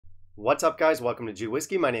What's up, guys? Welcome to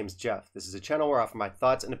Whiskey. My name's Jeff. This is a channel where I offer my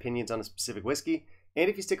thoughts and opinions on a specific whiskey, and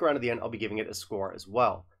if you stick around to the end, I'll be giving it a score as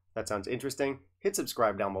well. If that sounds interesting, hit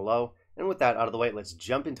subscribe down below, and with that out of the way, let's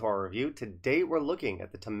jump into our review. Today we're looking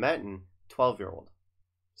at the Tomatin 12-year-old.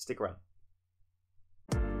 Stick around.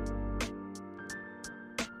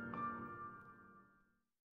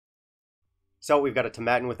 So we've got a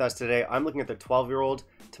Tomatin with us today. I'm looking at the 12-year-old.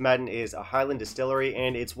 Tomatin is a Highland distillery,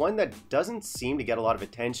 and it's one that doesn't seem to get a lot of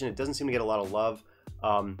attention. It doesn't seem to get a lot of love.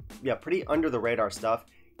 Yeah, pretty under the radar stuff.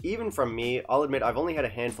 Even from me, I'll admit I've only had a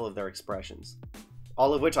handful of their expressions.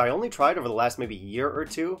 All of which I only tried over the last maybe year or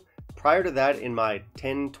two. Prior to that, in my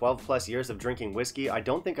 10, 12 plus years of drinking whiskey, I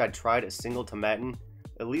don't think I'd tried a single Tomatin,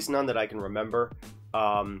 at least none that I can remember.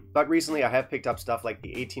 But recently I have picked up stuff like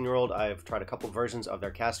the 18-year-old. I've tried a couple versions of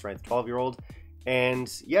their cask strength 12-year-old.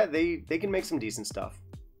 And yeah, they can make some decent stuff.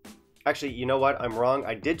 Actually, you know what? I'm wrong.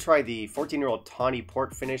 I did try the 14-year-old tawny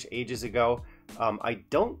port finish ages ago. I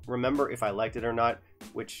don't remember if I liked it or not,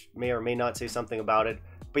 which may or may not say something about it.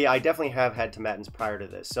 But yeah, I definitely have had Tomatins prior to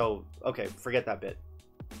this. So, okay, forget that bit.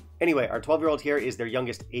 Anyway, our 12-year-old here is their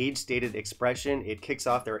youngest age-stated expression. It kicks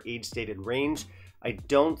off their age-stated range. I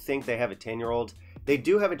don't think they have a 10-year-old. They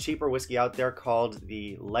do have a cheaper whiskey out there called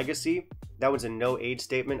the Legacy. That one's a no age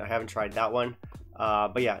statement. I haven't tried that one.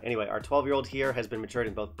 But yeah, anyway, our 12-year-old here has been matured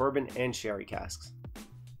in both bourbon and sherry casks.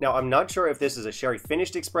 Now, I'm not sure if this is a sherry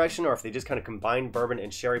finished expression or if they just kind of combined bourbon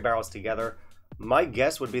and sherry barrels together. My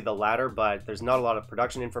guess would be the latter, but there's not a lot of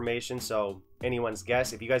production information, so anyone's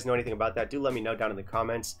guess. If you guys know anything about that, do let me know down in the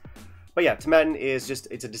comments. But yeah, Tomatin is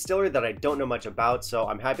it's a distillery that I don't know much about, so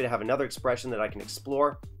I'm happy to have another expression that I can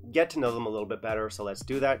explore, get to know them a little bit better, so let's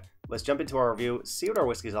do that. Let's jump into our review, see what our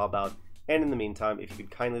whiskey is all about, and in the meantime, if you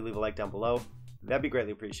could kindly leave a like down below, that'd be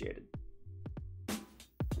greatly appreciated.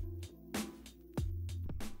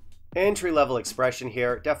 Entry-level expression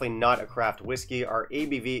here, definitely not a craft whiskey. Our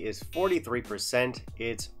ABV is 43%.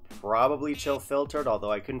 It's probably chill filtered,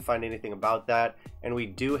 although I couldn't find anything about that. And we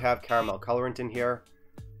do have caramel colorant in here,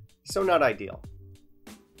 so not ideal.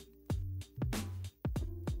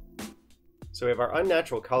 So we have our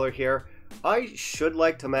unnatural color here. I should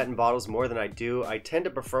like Tomatin bottles more than I do. I tend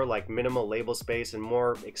to prefer like minimal label space and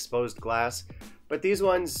more exposed glass. But these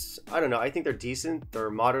ones, I don't know, I think they're decent. They're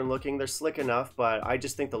modern looking, they're slick enough, but I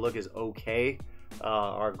just think the look is okay.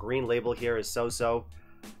 Our green label here is so-so.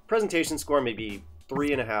 Presentation score maybe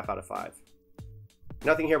 3.5 out of 5.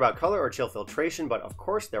 Nothing here about color or chill filtration, but of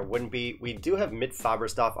course there wouldn't be. We do have Mit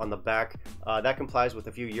Faberstoff on the back. That complies with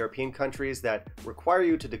a few European countries that require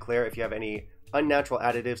you to declare if you have any unnatural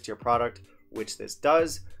additives to your product, which this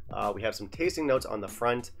does. We have some tasting notes on the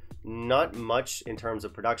front. Not much in terms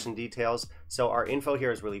of production details, so our info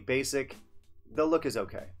here is really basic. The look is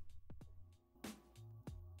okay.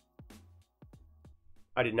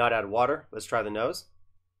 I did not add water. Let's try the nose.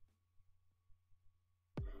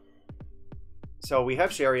 So we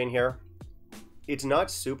have sherry in here. It's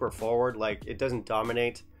not super forward, like it doesn't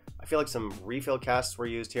dominate. I feel like some refill casks were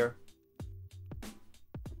used here.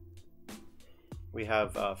 We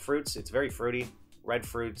have fruits. It's very fruity. Red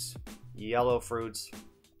fruits, yellow fruits,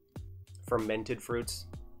 fermented fruits.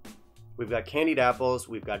 We've got candied apples,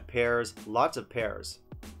 we've got pears, lots of pears.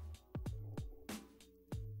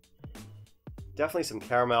 Definitely some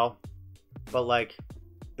caramel, but like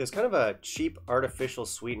there's kind of a cheap artificial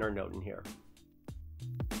sweetener note in here.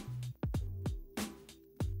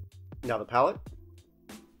 Now the palate.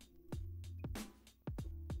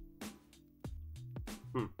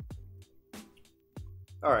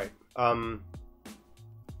 All right,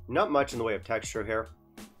 not much in the way of texture here.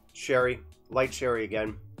 Sherry, light sherry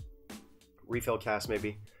again, refill cask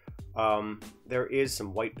maybe. There is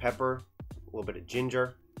some white pepper, a little bit of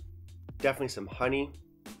ginger, definitely some honey,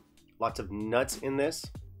 lots of nuts in this,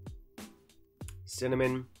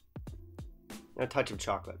 cinnamon, and a touch of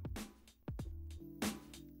chocolate.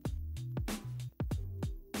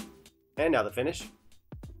 And now the finish.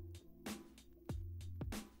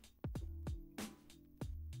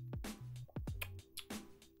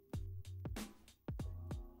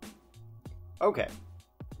 Okay,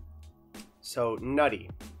 so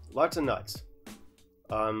nutty, lots of nuts,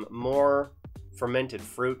 more fermented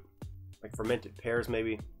fruit, like fermented pears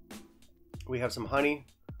maybe. We have some honey,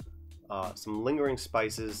 some lingering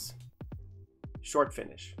spices, short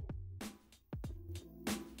finish.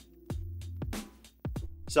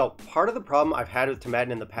 So part of the problem I've had with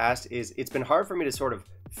Tomatin in the past is it's been hard for me to sort of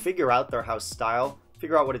figure out their house style,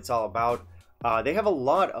 figure out what it's all about. They have a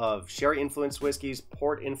lot of sherry-influenced whiskeys,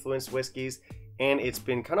 port-influenced whiskeys, and it's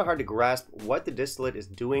been kind of hard to grasp what the distillate is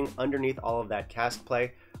doing underneath all of that cask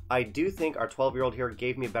play. I do think our 12-year-old here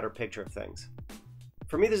gave me a better picture of things.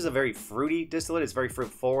 For me, this is a very fruity distillate. It's very fruit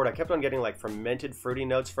forward. I kept on getting like fermented fruity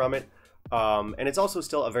notes from it. And it's also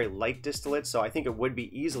still a very light distillate, so I think it would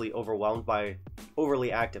be easily overwhelmed by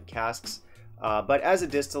overly active casks. But as a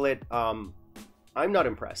distillate, I'm not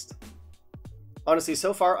impressed. Honestly,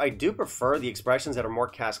 so far, I do prefer the expressions that are more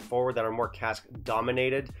cask forward, that are more cask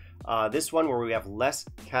dominated. This one, where we have less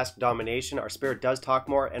cask domination, our spirit does talk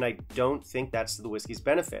more, and I don't think that's to the whiskey's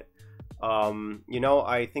benefit. You know,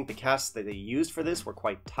 I think the casks that they used for this were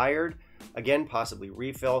quite tired. Again, possibly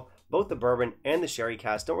refill. Both the bourbon and the sherry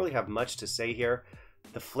casks don't really have much to say here.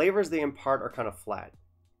 The flavors they impart are kind of flat.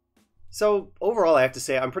 So overall, I have to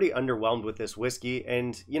say I'm pretty underwhelmed with this whiskey,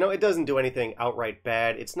 and you know, it doesn't do anything outright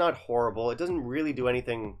bad. It's not horrible. It doesn't really do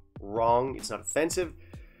anything wrong. It's not offensive.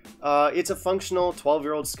 It's a functional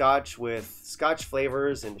 12-year-old scotch with scotch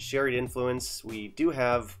flavors and sherry influence. We do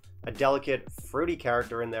have a delicate, fruity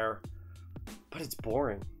character in there, but it's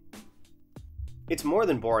boring. It's more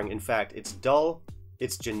than boring, in fact. It's dull,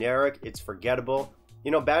 it's generic, it's forgettable.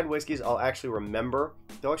 You know, bad whiskeys I'll actually remember.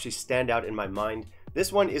 They'll actually stand out in my mind.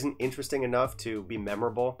 This one isn't interesting enough to be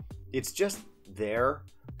memorable. It's just there.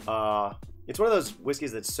 It's one of those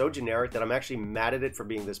whiskeys that's so generic that I'm actually mad at it for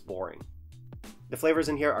being this boring. The flavors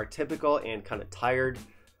in here are typical and kind of tired.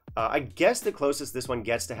 I guess the closest this one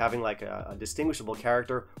gets to having like a distinguishable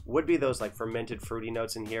character would be those like fermented fruity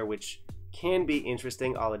notes in here, which can be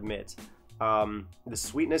interesting, I'll admit. The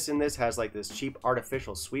sweetness in this has like this cheap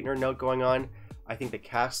artificial sweetener note going on. I think the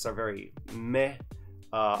casks are very meh.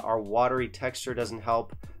 Our watery texture doesn't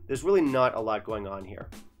help. There's really not a lot going on here.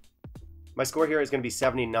 My score here is going to be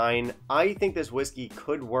 79. I think this whiskey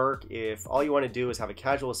could work if all you want to do is have a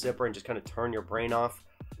casual sipper and just kind of turn your brain off.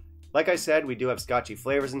 Like I said, we do have scotchy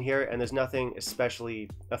flavors in here, and there's nothing especially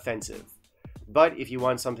offensive. But if you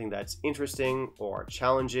want something that's interesting or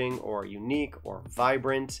challenging or unique or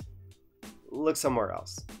vibrant, look somewhere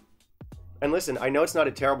else. And listen, I know it's not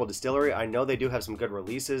a terrible distillery. I know they do have some good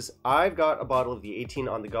releases. I've got a bottle of the 18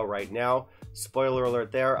 on the go right now. Spoiler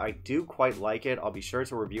alert there, I do quite like it. I'll be sure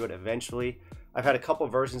to review it eventually. I've had a couple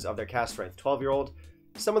versions of their cask strength 12-year-old.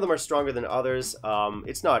 Some of them are stronger than others.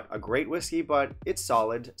 It's not a great whiskey, but it's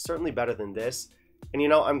solid. Certainly better than this. And you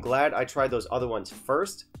know, I'm glad I tried those other ones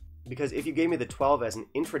first, because if you gave me the 12 as an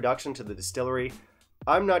introduction to the distillery,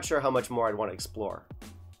 I'm not sure how much more I'd want to explore.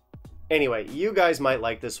 Anyway, you guys might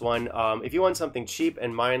like this one. If you want something cheap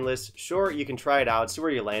and mindless, sure, you can try it out, see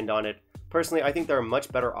where you land on it. Personally, I think there are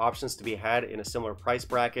much better options to be had in a similar price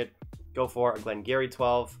bracket. Go for a Glengarry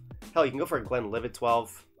 12. Hell, you can go for a Glenlivet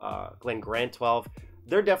 12, Glen Grant 12.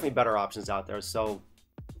 There are definitely better options out there, so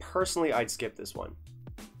personally, I'd skip this one.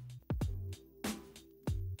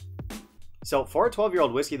 So for a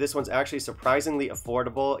 12-year-old whiskey, this one's actually surprisingly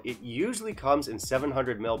affordable. It usually comes in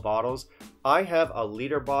 700ml bottles. I have a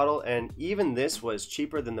liter bottle, and even this was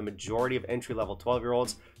cheaper than the majority of entry-level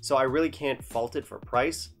 12-year-olds, so I really can't fault it for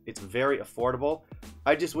price. It's very affordable.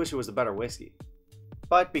 I just wish it was a better whiskey.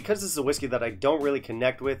 But because this is a whiskey that I don't really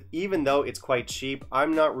connect with, even though it's quite cheap,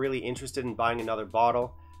 I'm not really interested in buying another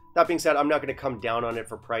bottle. That being said, I'm not going to come down on it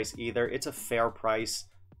for price either. It's a fair price.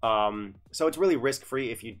 So it's really risk-free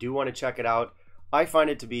if you do want to check it out. I find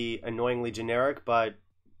it to be annoyingly generic, but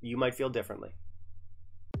you might feel differently.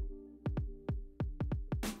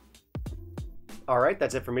 Alright,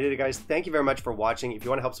 that's it for me today, guys. Thank you very much for watching. If you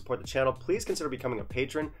want to help support the channel, please consider becoming a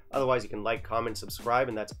patron. Otherwise, you can like, comment, subscribe,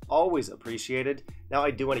 and that's always appreciated. Now,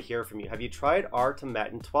 I do want to hear from you. Have you tried our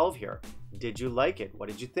Tomatin 12 here? Did you like it? What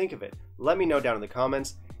did you think of it? Let me know down in the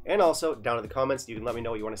comments. And also, down in the comments, you can let me know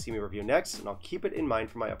what you want to see me review next, and I'll keep it in mind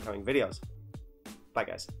for my upcoming videos. Bye,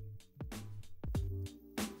 guys.